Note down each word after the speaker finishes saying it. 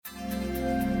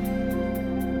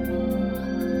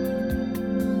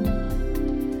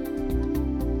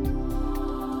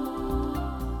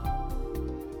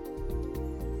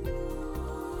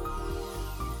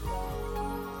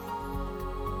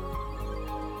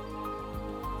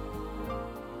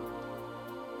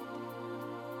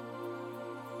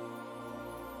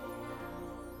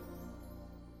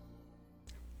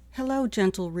Hello,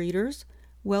 gentle readers.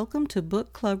 Welcome to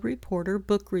Book Club Reporter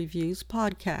Book Reviews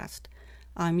podcast.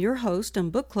 I'm your host and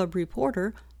book club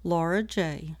reporter, Laura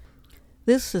J.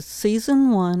 This is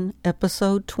Season 1,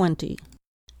 Episode 20.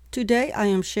 Today I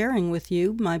am sharing with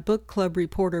you my book club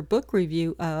reporter book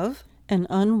review of An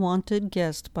Unwanted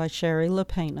Guest by Shari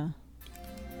LaPena.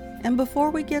 And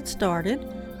before we get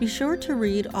started, be sure to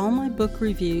read all my book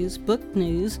reviews, book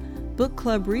news, book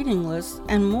club reading lists,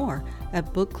 and more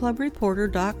at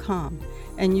bookclubreporter.com.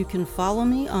 And you can follow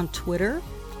me on Twitter,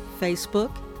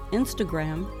 Facebook,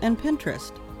 Instagram, and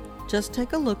Pinterest. Just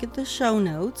take a look at the show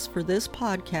notes for this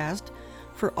podcast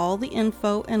for all the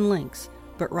info and links.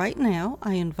 But right now,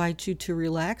 I invite you to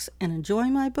relax and enjoy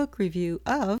my book review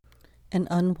of An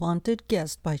Unwanted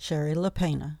Guest by Shari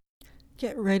LaPena.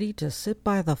 Get ready to sit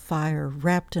by the fire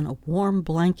wrapped in a warm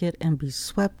blanket and be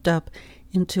swept up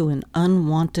into an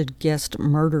unwanted guest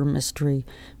murder mystery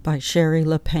by Shari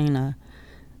LaPena.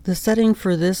 The setting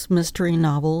for this mystery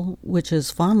novel, which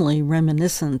is fondly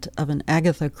reminiscent of an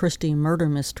Agatha Christie murder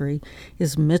mystery,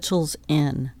 is Mitchell's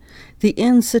Inn. The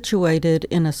inn, situated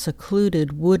in a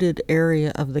secluded wooded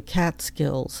area of the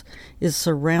Catskills, is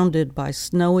surrounded by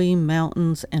snowy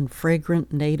mountains and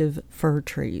fragrant native fir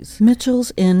trees.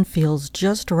 Mitchell's Inn feels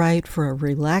just right for a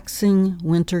relaxing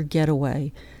winter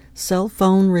getaway. Cell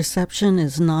phone reception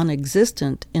is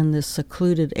non-existent in this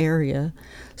secluded area,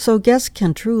 so guests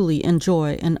can truly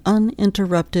enjoy an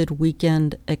uninterrupted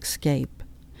weekend escape.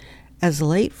 As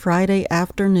late Friday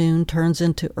afternoon turns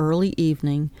into early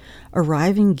evening,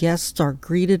 arriving guests are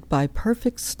greeted by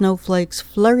perfect snowflakes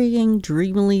flurrying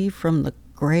dreamily from the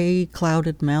gray,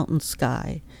 clouded mountain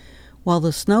sky. While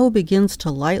the snow begins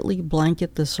to lightly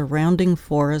blanket the surrounding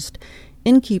forest,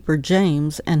 innkeeper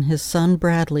James and his son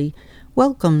Bradley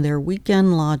welcome their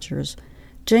weekend lodgers.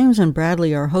 James and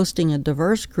Bradley are hosting a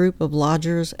diverse group of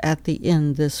lodgers at the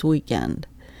inn this weekend.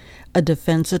 A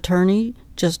defense attorney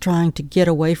just trying to get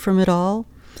away from it all,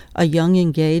 a young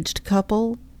engaged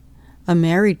couple, a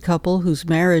married couple whose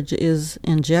marriage is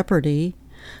in jeopardy,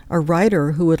 a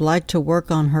writer who would like to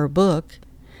work on her book,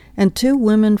 and two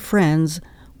women friends,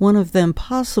 one of them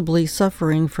possibly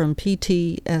suffering from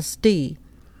PTSD.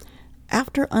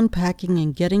 After unpacking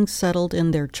and getting settled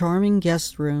in their charming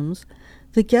guest rooms,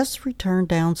 the guests return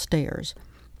downstairs.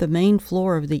 The main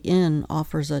floor of the inn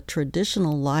offers a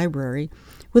traditional library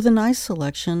with a nice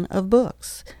selection of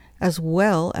books, as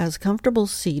well as comfortable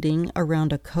seating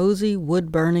around a cozy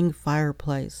wood-burning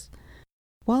fireplace.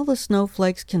 While the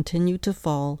snowflakes continue to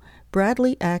fall,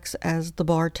 Bradley acts as the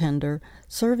bartender,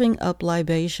 serving up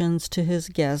libations to his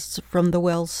guests from the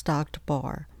well-stocked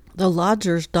bar. The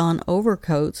lodgers don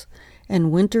overcoats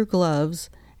and winter gloves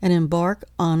and embark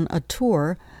on a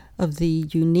tour of the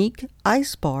unique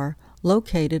ice bar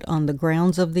located on the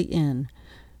grounds of the inn.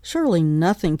 Surely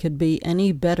nothing could be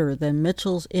any better than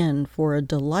Mitchell's Inn for a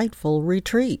delightful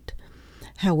retreat.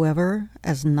 However,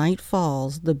 as night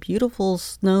falls, the beautiful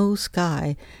snow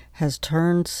sky has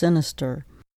turned sinister.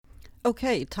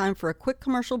 Okay, time for a quick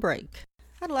commercial break.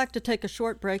 I'd like to take a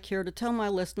short break here to tell my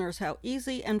listeners how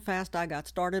easy and fast I got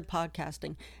started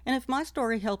podcasting. And if my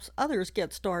story helps others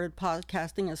get started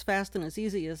podcasting as fast and as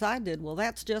easy as I did, well,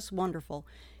 that's just wonderful.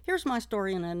 Here's my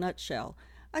story in a nutshell.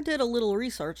 I did a little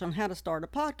research on how to start a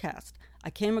podcast.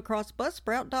 I came across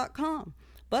Buzzsprout.com.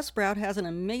 Buzzsprout has an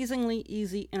amazingly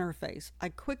easy interface. I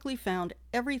quickly found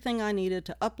everything I needed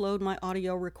to upload my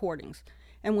audio recordings.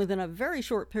 And within a very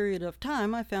short period of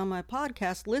time, I found my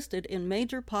podcast listed in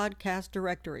major podcast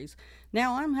directories.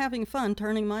 Now I'm having fun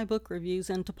turning my book reviews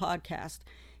into podcasts.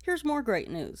 Here's more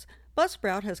great news.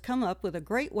 Buzzsprout has come up with a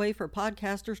great way for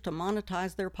podcasters to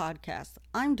monetize their podcasts.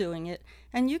 I'm doing it,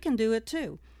 and you can do it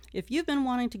too. If you've been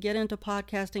wanting to get into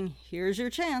podcasting, here's your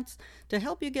chance. To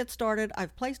help you get started,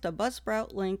 I've placed a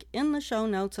Buzzsprout link in the show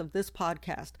notes of this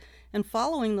podcast. And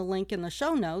following the link in the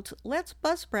show notes lets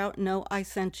Buzzsprout know I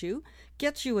sent you,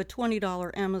 gets you a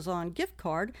 $20 Amazon gift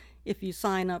card if you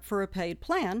sign up for a paid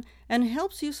plan, and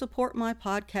helps you support my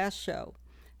podcast show.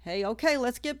 Hey, okay,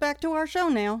 let's get back to our show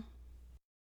now.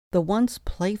 The once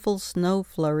playful snow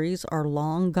flurries are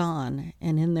long gone,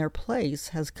 and in their place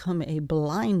has come a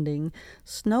blinding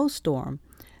snowstorm.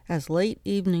 As late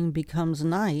evening becomes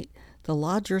night, the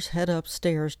lodgers head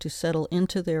upstairs to settle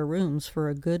into their rooms for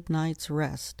a good night's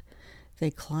rest.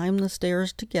 They climb the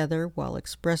stairs together while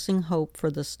expressing hope for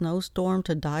the snowstorm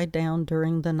to die down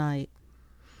during the night.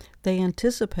 They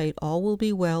anticipate all will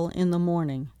be well in the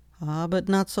morning. But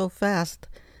not so fast.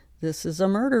 This is a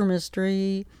murder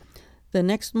mystery. The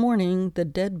next morning, the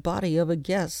dead body of a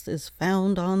guest is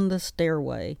found on the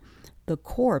stairway. The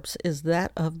corpse is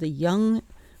that of the young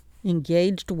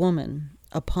engaged woman.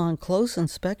 Upon close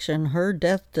inspection, her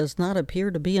death does not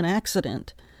appear to be an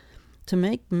accident. To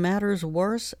make matters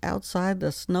worse, outside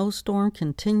the snowstorm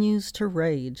continues to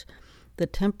rage. The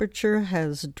temperature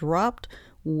has dropped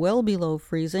well below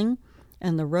freezing,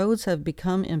 and the roads have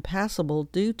become impassable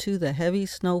due to the heavy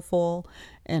snowfall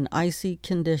and icy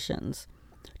conditions.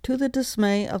 To the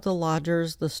dismay of the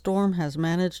lodgers, the storm has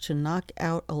managed to knock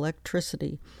out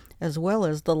electricity, as well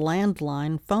as the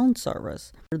landline phone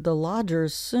service. The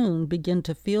lodgers soon begin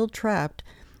to feel trapped,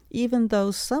 even though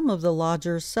some of the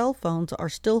lodgers' cell phones are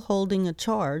still holding a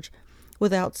charge.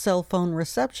 Without cell phone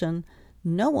reception,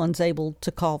 no one's able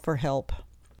to call for help.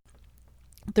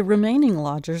 The remaining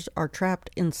lodgers are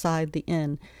trapped inside the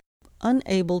inn,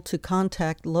 unable to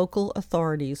contact local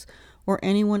authorities or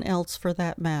anyone else for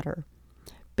that matter.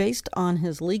 Based on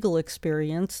his legal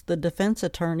experience, the defense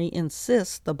attorney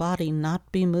insists the body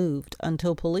not be moved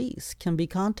until police can be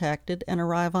contacted and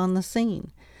arrive on the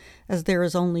scene. As there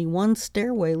is only one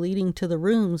stairway leading to the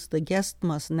rooms, the guest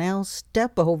must now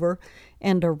step over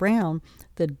and around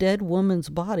the dead woman's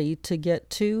body to get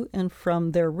to and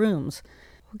from their rooms.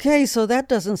 Okay, so that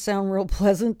doesn't sound real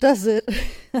pleasant, does it?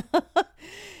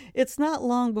 It's not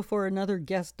long before another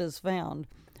guest is found.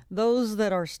 Those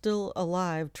that are still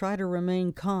alive try to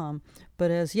remain calm,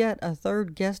 but as yet a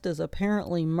third guest is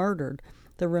apparently murdered.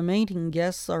 The remaining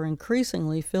guests are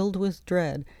increasingly filled with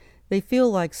dread. They feel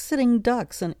like sitting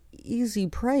ducks, an easy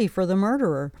prey for the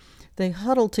murderer. They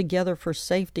huddle together for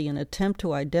safety and attempt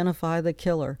to identify the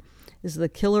killer. Is the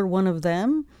killer one of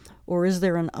them, or is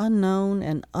there an unknown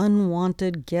and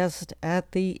unwanted guest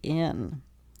at the inn?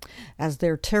 As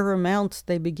their terror mounts,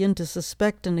 they begin to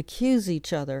suspect and accuse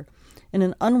each other. In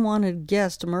an unwanted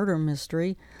guest murder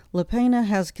mystery, LaPena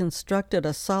has constructed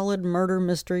a solid murder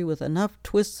mystery with enough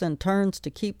twists and turns to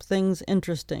keep things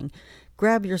interesting.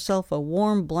 Grab yourself a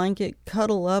warm blanket,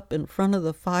 cuddle up in front of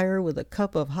the fire with a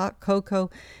cup of hot cocoa,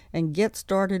 and get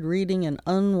started reading An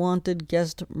Unwanted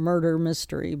Guest Murder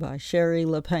Mystery by Shari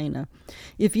LaPena.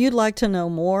 If you'd like to know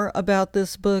more about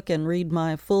this book and read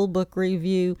my full book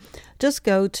review, just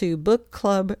go to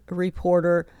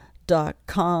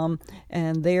bookclubreporter.com,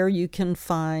 and there you can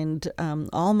find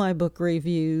all my book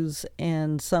reviews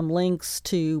and some links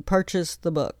to purchase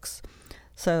the books.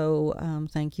 So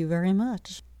thank you very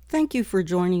much. Thank you for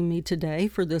joining me today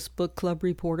for this Book Club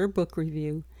Reporter book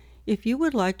review. If you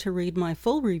would like to read my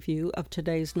full review of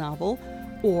today's novel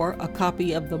or a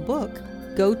copy of the book,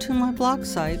 go to my blog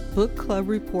site,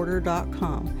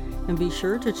 bookclubreporter.com, and be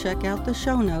sure to check out the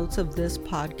show notes of this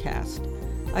podcast.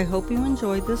 I hope you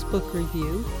enjoyed this book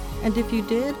review, and if you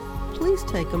did, please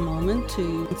take a moment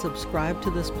to subscribe to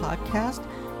this podcast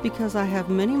because I have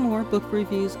many more book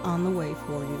reviews on the way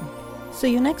for you.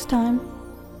 See you next time.